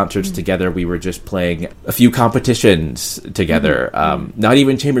doing concerts together, we were just playing a few competitions together, not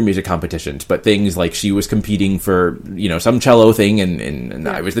even chamber music competitions, but things like she was competing for, some cello thing, and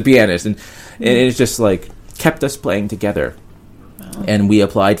I was the pianist, and it's just like kept us playing together. And we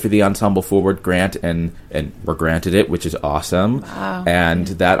applied for the Ensemble Forward grant and were granted it, which is awesome. Wow. And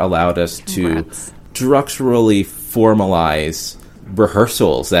that allowed us to structurally formalize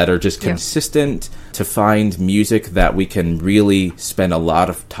rehearsals that are just consistent, to find music that we can really spend a lot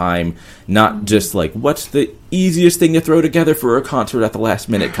of time, not just like, what's the easiest thing to throw together for a concert at the last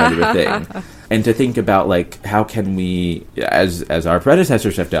minute kind of a thing. And to think about, like, how can we, as our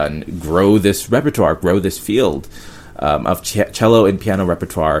predecessors have done, grow this repertoire, grow this field of cello and piano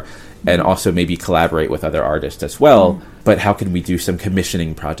repertoire, and also maybe collaborate with other artists as well. But how can we do some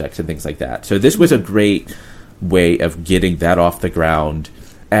commissioning projects and things like that? So this was a great way of getting that off the ground.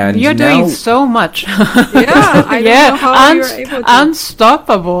 And you're doing so much. I don't know how you're able to.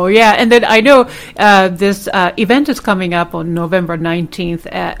 Unstoppable. Yeah. And then I know this event is coming up on November 19th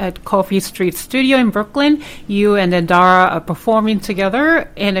at Coffee Street Studio in Brooklyn. You and then Dara are performing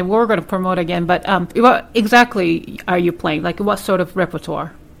together, and then we're going to promote again. But what exactly are you playing? Like, what sort of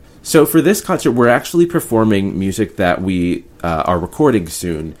repertoire? So for this concert, we're actually performing music that we are recording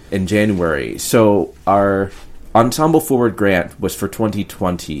soon in January. So our Ensemble Forward grant was for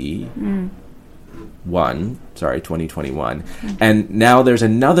 2021. And now there's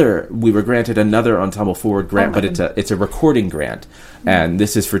we were granted another Ensemble Forward grant, but it's a recording grant, and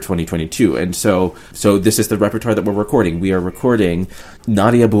this is for 2022. And so this is the repertoire that we're recording. We are recording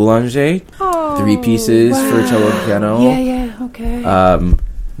Nadia Boulanger, 3 pieces for cello and piano. Okay.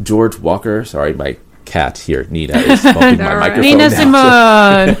 George Walker, sorry, my cat here, Nina, is bumping my microphone Nina now.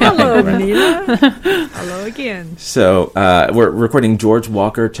 Simone. Hello, Nina. Hello again. So we're recording George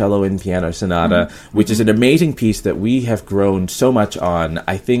Walker Cello and Piano Sonata, which is an amazing piece that we have grown so much on.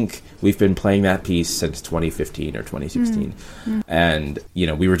 I think we've been playing that piece since 2015 or 2016. And,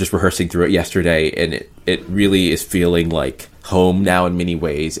 we were just rehearsing through it yesterday, and it really is feeling like home now in many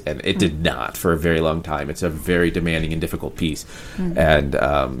ways, and it did not for a very long time. It's a very demanding and difficult piece. And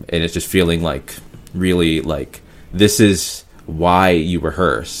it's just feeling like, really, like, this is why you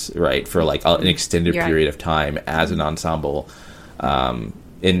rehearse, right, for like an extended period of time as an ensemble, and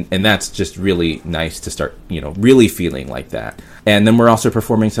that's just really nice to start, really feeling like that. And then we're also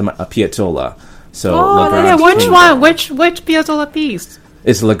performing some Piazzolla. So which one? Which Piazzolla piece?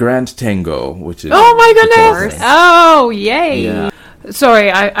 It's Le Grand Tango, which is oh my goodness! Oh yay! Yeah.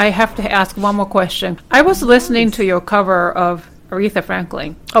 Sorry, I have to ask one more question. I was listening to your cover of Aretha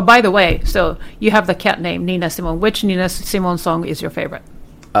Franklin. Oh, by the way, so you have the cat name Nina Simone. Which Nina Simone song is your favorite?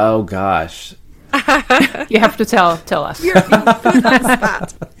 Oh gosh, you have to tell us. You're being put on the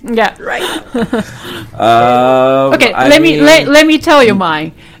spot. Yeah, right. Okay, let me tell you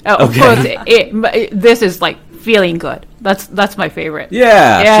mine. Of course, this is like feeling good. That's my favorite.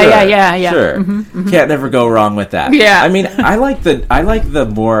 Yeah. Sure. Can't never go wrong with that. Yeah. I mean, I like the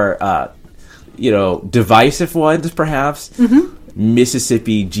more divisive ones, perhaps.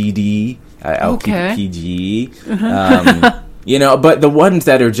 Mississippi GD, I'll keep it PG. But the ones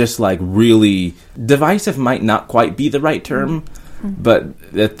that are just like really divisive might not quite be the right term,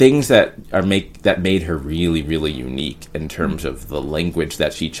 but the things that made her really, really unique in terms of the language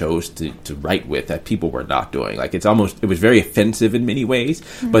that she chose to write with, that people were not doing. Like, it was very offensive in many ways,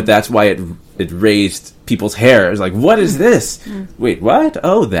 but that's why it raised people's hair. It's like, what is this? Wait, what?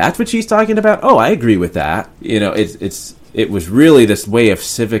 Oh, that's what she's talking about? Oh, I agree with that. It was really this way of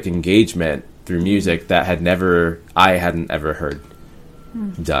civic engagement through music that I hadn't ever heard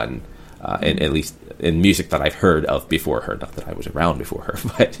done, at least in music that I've heard of before her. Not that I was around before her,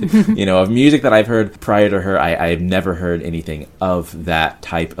 but of music that I've heard prior to her, I have never heard anything of that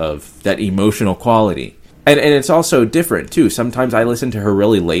type of that emotional quality. And it's also different too. Sometimes I listen to her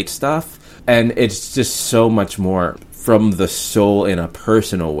really late stuff, and it's just so much more from the soul in a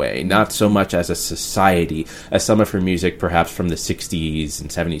personal way, not so much as a society, as some of her music perhaps from the 60s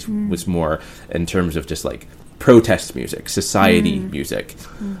and 70s was more in terms of just like protest music, society music.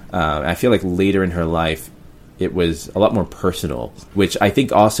 I feel like later in her life it was a lot more personal, which I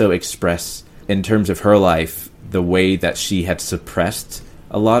think also expressed in terms of her life the way that she had suppressed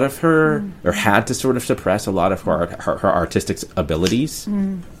a lot of her, or had to sort of suppress a lot of her artistic abilities.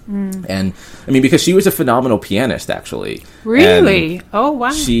 And I mean, because she was a phenomenal pianist, actually. Really? And oh,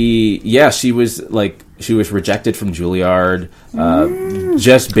 wow. she was rejected from Juilliard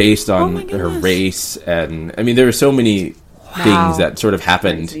just based on her race. And I mean, there were so many things that sort of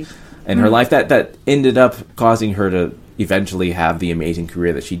happened in her life that ended up causing her to eventually have the amazing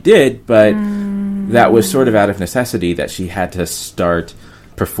career that she did. But that was sort of out of necessity, that she had to start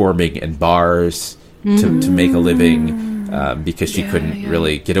performing in bars to make a living. Because she couldn't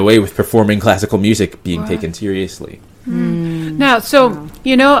really get away with performing classical music being taken seriously. Now, so,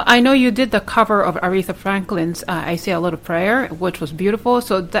 you know, I know you did the cover of Aretha Franklin's I Say a Little Prayer, which was beautiful.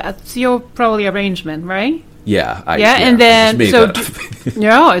 So that's your probably arrangement, right? Yeah. And then, so,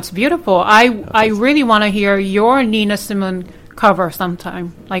 it's beautiful. I really want to hear your Nina Simone cover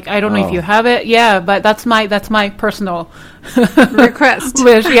sometime. Like, I don't know if you have it. Yeah, but that's my personal request.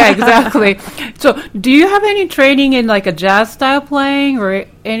 wish. Yeah, exactly. So, do you have any training in like a jazz style playing or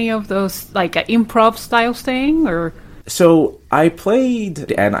any of those like improv style thing or? So I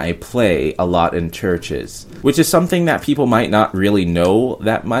played and I play a lot in churches, which is something that people might not really know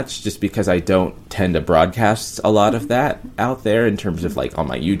that much, just because I don't tend to broadcast a lot of that out there in terms of like on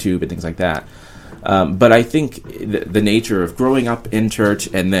my YouTube and things like that. But I think the nature of growing up in church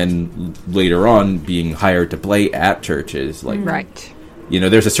and then later on being hired to play at churches, like, you know,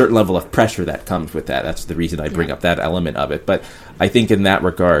 there's a certain level of pressure that comes with that. That's the reason I bring up that element of it. But I think in that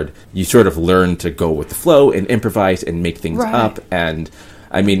regard, you sort of learn to go with the flow and improvise and make things up. And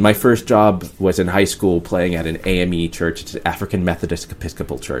I mean, my first job was in high school playing at an AME church. It's an African Methodist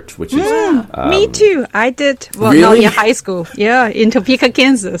Episcopal Church, which is... me too. I did. Well, really? not in high school. Yeah, in Topeka,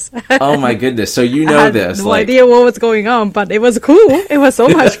 Kansas. Oh my goodness. So you know I had this. no idea what was going on, but it was cool. It was so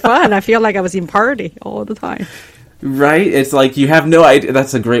much fun. I feel like I was in party all the time. Right? It's like you have no idea.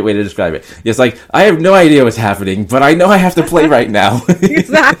 That's a great way to describe it. It's like, I have no idea what's happening, but I know I have to play right now.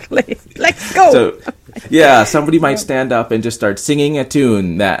 Exactly. Let's go. So, yeah, somebody might stand up and just start singing a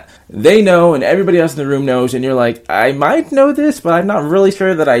tune that they know and everybody else in the room knows, and you're like, I might know this, but I'm not really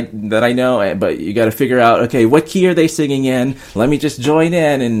sure that I know. But you got to figure out, okay, what key are they singing in? Let me just join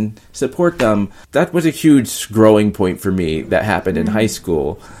in and support them. That was a huge growing point for me that happened in high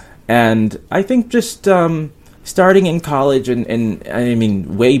school. And I think just starting in college and I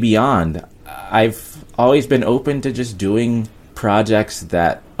mean way beyond, I've always been open to just doing projects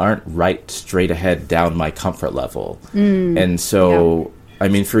that aren't right straight ahead down my comfort level. And so, I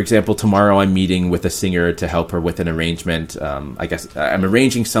mean, for example, tomorrow I'm meeting with a singer to help her with an arrangement. I guess I'm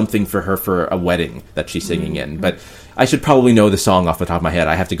arranging something for her for a wedding that she's singing in. But I should probably know the song off the top of my head.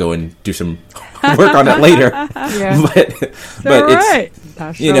 I have to go and do some work on it later. But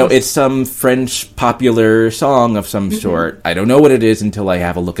it's, you know, it's some French popular song of some sort. I don't know what it is until I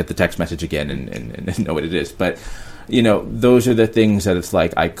have a look at the text message again and know what it is. But you know, those are the things that it's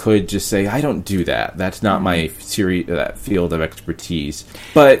like I could just say, I don't do that. That's not my field of expertise.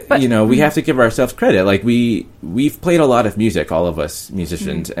 But you know, we have to give ourselves credit. Like we've played a lot of music, all of us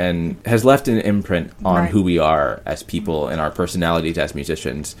musicians, and has left an imprint on who we are as people and our personalities as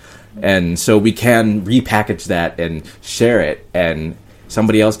musicians. And so we can repackage that and share it, and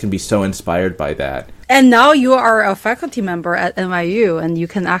somebody else can be so inspired by that. And now you are a faculty member at NYU, and you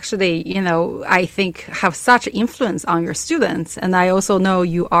can actually, you know, I think have such influence on your students. And I also know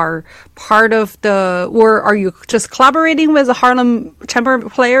you are part of or are you just collaborating with the Harlem Chamber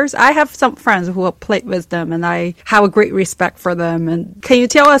players? I have some friends who have played with them, and I have a great respect for them. And can you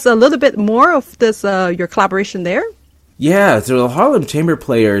tell us a little bit more of this, your collaboration there? Yeah, so the Harlem Chamber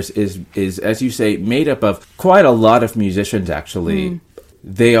Players is, as you say, made up of quite a lot of musicians, actually.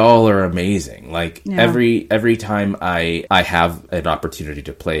 They all are amazing. Like every time I have an opportunity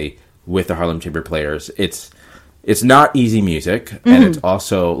to play with the Harlem Chamber Players, it's not easy music, and it's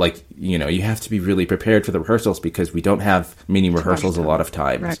also like, you know, you have to be really prepared for the rehearsals because we don't have mini rehearsals a lot of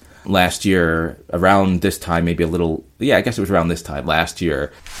times. Right. Last year, around this time, maybe a little, I guess it was around this time last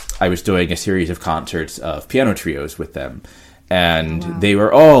year, I was doing a series of concerts of piano trios with them. And they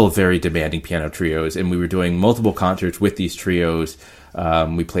were all very demanding piano trios, and we were doing multiple concerts with these trios.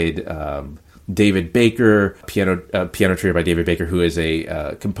 We played David Baker, piano trio by David Baker, who is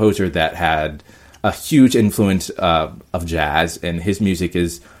a composer that had a huge influence of jazz, and his music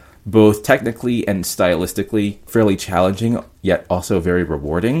is both technically and stylistically fairly challenging, yet also very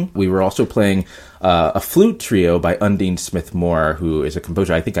rewarding. We were also playing a flute trio by Undine Smith-Moore, who is a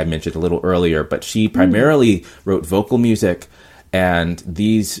composer I think I mentioned a little earlier, but she primarily wrote vocal music, and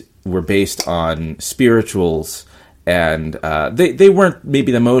these were based on spirituals. And they weren't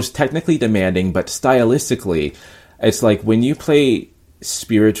maybe the most technically demanding, but stylistically, it's like when you play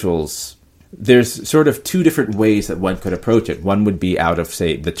spirituals, there's sort of two different ways that one could approach it. One would be out of,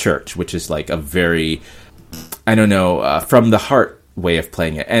 say, the church, which is like a very, I don't know, from the heart way of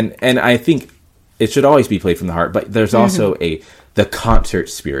playing it. And I think it should always be played from the heart, but there's also the concert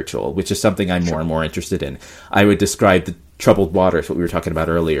spiritual, which is something I'm more and more interested in. I would describe the Troubled Waters, what we were talking about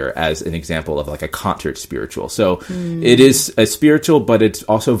earlier, as an example of like a concert spiritual. So it is a spiritual, but it's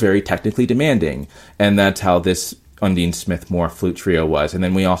also very technically demanding. And that's how this Undine Smith Moore flute trio was. And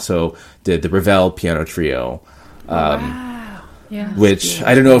then we also did the Ravel piano trio. Which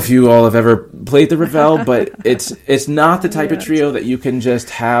I don't know if you all have ever played the Ravel, but it's not the type of trio that you can just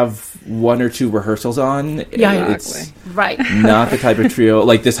have one or two rehearsals on. It's not the type of trio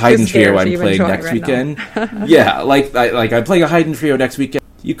like this Haydn trio I'm playing next weekend. I'm playing a Haydn trio next weekend.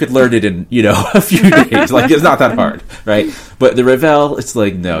 You could learn it in, a few days. Like, it's not that hard, right? But the Ravel, it's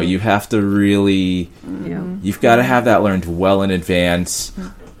like, no, you have to really, you've got to have that learned well in advance.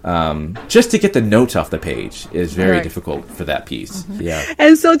 Just to get the notes off the page is very difficult for that piece.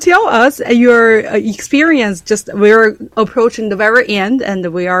 And so tell us your experience. We're approaching the very end,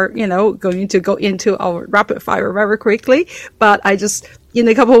 and we are, going to go into our rapid fire very quickly. But I just, in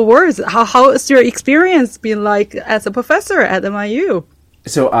a couple of words, how has your experience been like as a professor at NYU?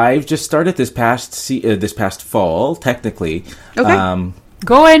 So I've just started this past fall, technically. Okay.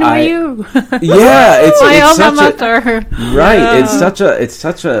 Go NYU. It's my alma mater. Right. Yeah. It's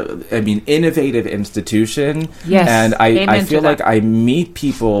such a innovative institution. Yes. And I feel like I meet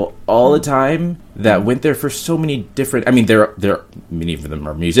people all the time that went there for so many different, many of them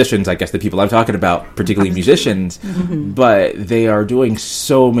are musicians, I guess the people I'm talking about, particularly musicians, but they are doing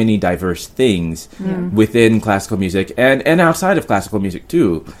so many diverse things within classical music and outside of classical music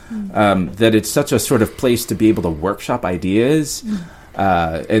too, that it's such a sort of place to be able to workshop ideas.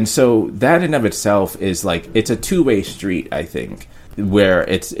 And so that in of itself is like, it's a two-way street, I think, where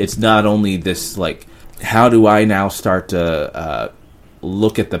it's not only this, like, how do I now start to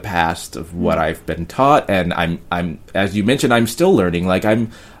look at the past of what I've been taught, and I'm as you mentioned, I'm still learning, like I'm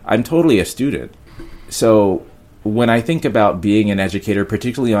totally a student. So when I think about being an educator,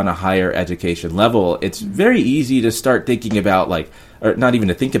 particularly on a higher education level, it's very easy to start thinking about, like, or not even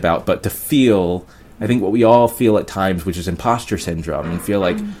to think about, but to feel, I think what we all feel at times, which is imposter syndrome, and feel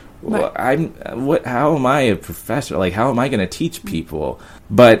like, well, how am I a professor? Like, how am I going to teach people?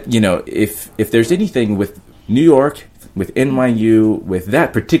 But, if there's anything with New York, with NYU, with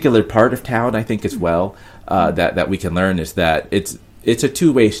that particular part of town, I think as well, that we can learn is that it's a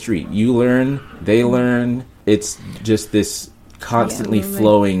two-way street. You learn, they learn. It's just this constantly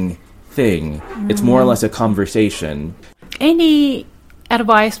flowing thing. It's more or less a conversation. Any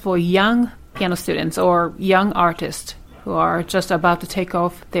advice for young piano students or young artists who are just about to take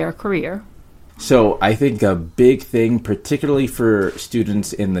off their career? So I think a big thing, particularly for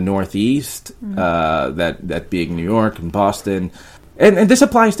students in the Northeast, that being New York and Boston, and this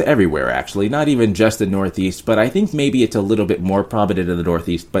applies to everywhere, actually, not even just the Northeast, but I think maybe it's a little bit more prominent in the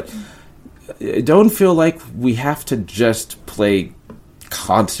Northeast, but don't feel like we have to just play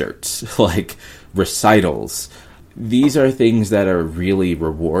concerts, like recitals. These are things that are really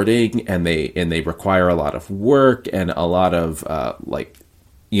rewarding, and they require a lot of work and a lot of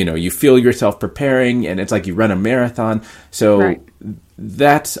you feel yourself preparing, and it's like you run a marathon. So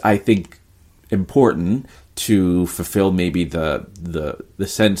that's, I think, important to fulfill maybe the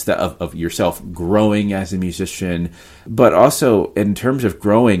sense that of yourself growing as a musician, but also in terms of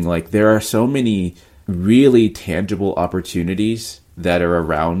growing, like there are so many really tangible opportunities that are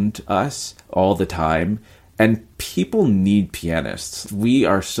around us all the time. And people need pianists. We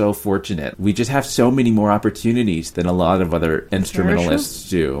are so fortunate. We just have so many more opportunities than a lot of other instrumentalists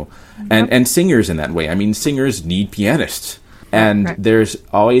do. And singers in that way. I mean, singers need pianists. And there's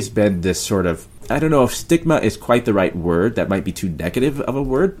always been this sort of, I don't know if stigma is quite the right word. That might be too negative of a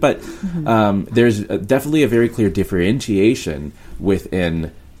word. But there's definitely a very clear differentiation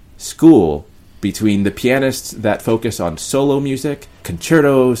within school between the pianists that focus on solo music,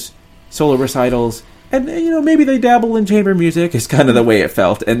 concertos, solo recitals, and maybe they dabble in chamber music is kind of the way it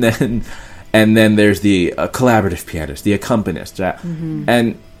felt, and then there's the collaborative pianist, the accompanist,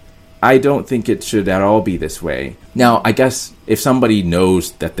 and I don't think it should at all be this way. Now, I guess if somebody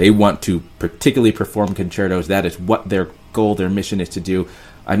knows that they want to particularly perform concertos, that is what their goal, their mission is to do.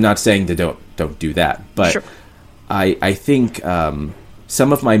 I'm not saying they don't do that, but sure. I think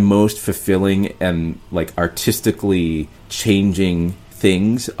some of my most fulfilling and like artistically changing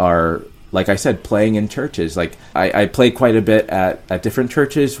things are, like I said, playing in churches. Like I play quite a bit at different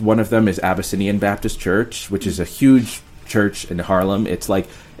churches. One of them is Abyssinian Baptist Church, which is a huge church in Harlem. It's like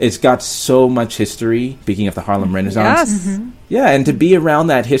it's got so much history. Speaking of the Harlem Renaissance, yeah, and to be around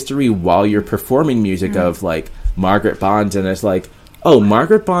that history while you're performing music of like Margaret Bonds, and it's like, oh,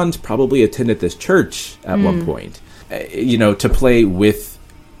 Margaret Bonds probably attended this church at one point. To play with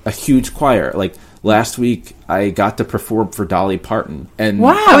a huge choir. Like last week, I got to perform for Dolly Parton, and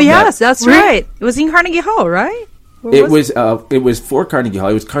wow, oh yes, that's right. It was in Carnegie Hall, right? It was for Carnegie Hall.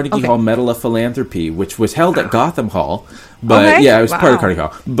 It was Carnegie Hall Medal of Philanthropy, which was held at Gotham Hall. But yeah, it was part of Carnegie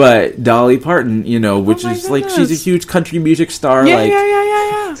Hall. But Dolly Parton, which is like she's a huge country music star.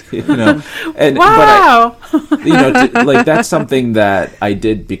 Yeah. And wow. But like that's something that I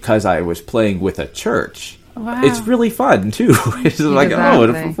did because I was playing with a church. Wow. It's really fun too. It's like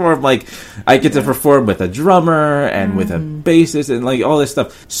to perform, like I get to perform with a drummer and with a bassist and like all this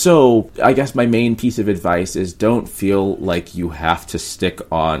stuff. So I guess my main piece of advice is don't feel like you have to stick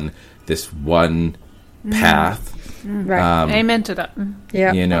on this one path. Right. Amen to that. Yeah.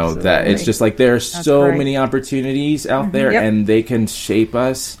 Absolutely. That it's just like there are so many opportunities out there and they can shape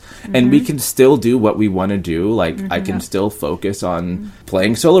us and we can still do what we want to do. Like I can still focus on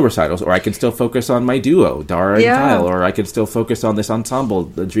playing solo recitals, or I can still focus on my duo, Dara and Kyle, or I can still focus on this ensemble,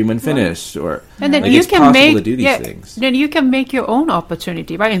 the Dream Unfinished, or and then like, you it's can possible to do these things. Then you can make your own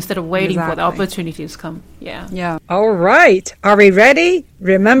opportunity, right? Instead of waiting for the opportunities to come. Yeah. All right. Are we ready?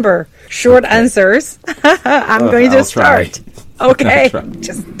 Remember, short answers. I'm going to start. Okay.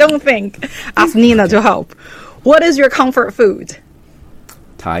 Just don't think. Ask Nina to help. What is your comfort food?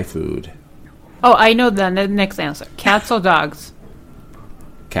 Thai food. Oh, I know the next answer. Cats or dogs?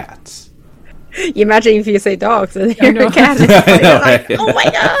 Cats. Imagine if you say dogs and you're a cat. Like, oh my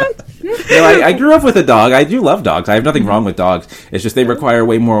God. No, I grew up with a dog. I do love dogs. I have nothing wrong with dogs. It's just they require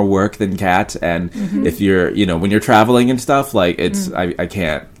way more work than cats. And if you're, when you're traveling and stuff, like it's, I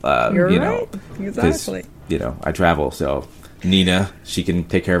can't, you're right. Exactly. I travel. So Nina, she can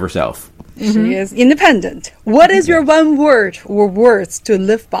take care of herself. She is independent. What is your one word or words to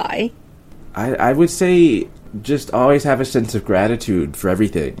live by? I would say just always have a sense of gratitude for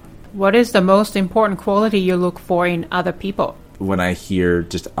everything. What is the most important quality you look for in other people? When I hear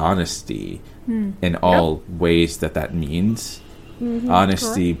just honesty in all ways that means.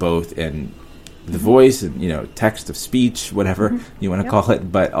 Honesty both in the voice and, text of speech, whatever you want to call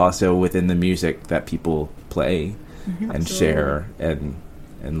it, but also within the music that people play and share and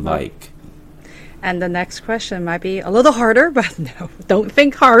like. And the next question might be a little harder, but no, don't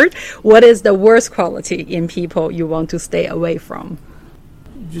think hard. What is the worst quality in people you want to stay away from?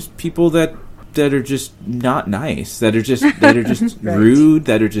 Just people that are just not nice, that are just right. rude,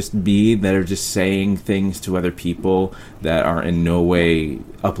 that are just mean, that are just saying things to other people that are in no way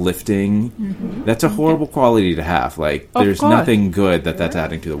uplifting. That's a horrible quality to have. Like, there's nothing good that's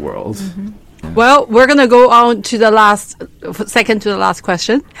adding to the world. Well, we're going to go on to the second to the last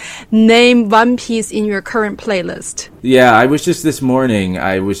question. Name one piece in your current playlist. Yeah, I was just this morning,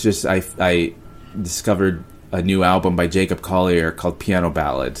 I discovered a new album by Jacob Collier called Piano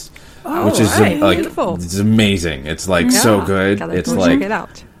Ballads, which is beautiful. It's amazing. It's like so good. It's like, check it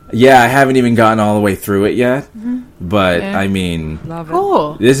out. Yeah, I haven't even gotten all the way through it yet, but I mean,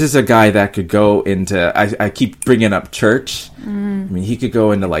 cool. This is a guy that could go into, I keep bringing up church. I mean, he could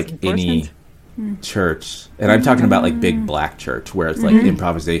go into like any church, and I'm talking about like big black church where it's like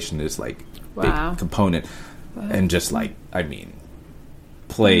improvisation is like big component, and just like, I mean,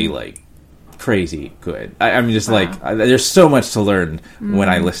 play like crazy good. I mean, just like there's so much to learn when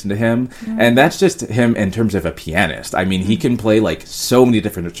I listen to him, and that's just him in terms of a pianist. I mean, he can play like so many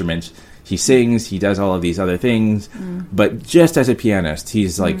different instruments. He sings, he does all of these other things, but just as a pianist,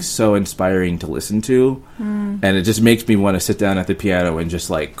 he's like so inspiring to listen to, and it just makes me want to sit down at the piano and just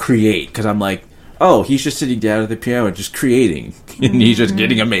like create, because I'm like, oh, he's just sitting down at the piano and just creating, and he's just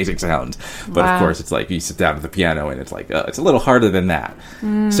getting amazing sounds. But of course, it's like you sit down at the piano and it's like, it's a little harder than that.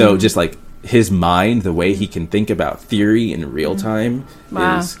 So just like his mind, the way he can think about theory in real time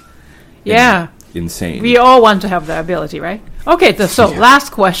is insane. We all want to have that ability, right? Okay, so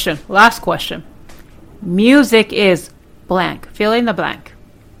last question. Music is blank. Fill in the blank.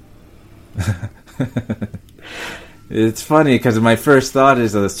 It's funny because my first thought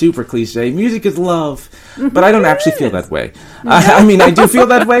is a super cliche. Music is love, but I don't actually feel that way. I mean, I do feel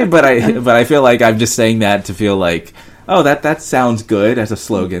that way, but I feel like I'm just saying that to feel like, oh, that sounds good as a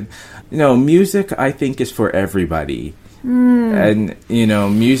slogan. Music I think is for everybody, and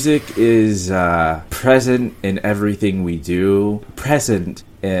music is present in everything we do, present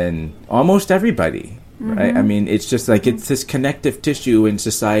in almost everybody. Right? I mean, it's just like it's this connective tissue in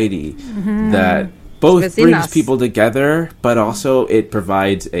society that both brings people together, but also it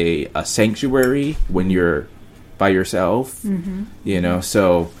provides a sanctuary when you're by yourself,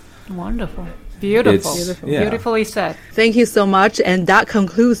 so. Wonderful. Beautiful. Beautifully said. Thank you so much. And that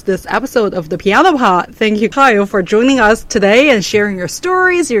concludes this episode of the Piano Pod. Thank you, Kyle, for joining us today and sharing your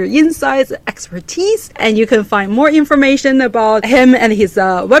stories, your insights, expertise. And you can find more information about him and his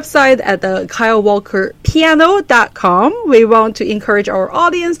website at the KyleWalkerPiano.com. We want to encourage our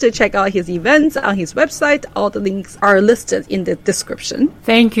audience to check out his events on his website. All the links are listed in the description.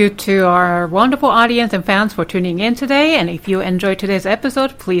 Thank you to our wonderful audience and fans for tuning in today. And if you enjoyed today's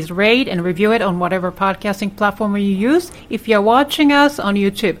episode, please rate and review it on whatever podcasting platform you use. If you're watching us on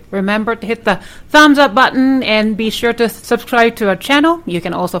YouTube, remember to hit the thumbs up button and be sure to subscribe to our channel. You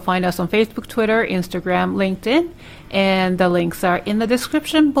can also find us on Facebook, Twitter, Instagram, LinkedIn, and the links are in the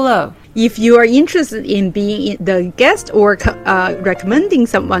description below. If you are interested in being the guest or recommending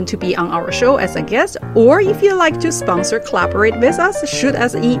someone to be on our show as a guest, or if you'd like to sponsor, collaborate with us, shoot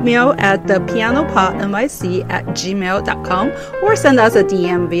us an email at thepianopodnyc@gmail.com or send us a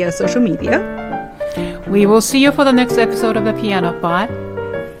DM via social media. We will see you for the next episode of the Piano Pod.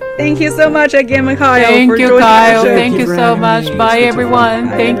 Thank you so much again, Kyle. Thank you, Kyle. Thank you so Brad. much. Bye, everyone.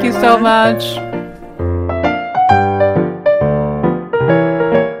 Thank you so much.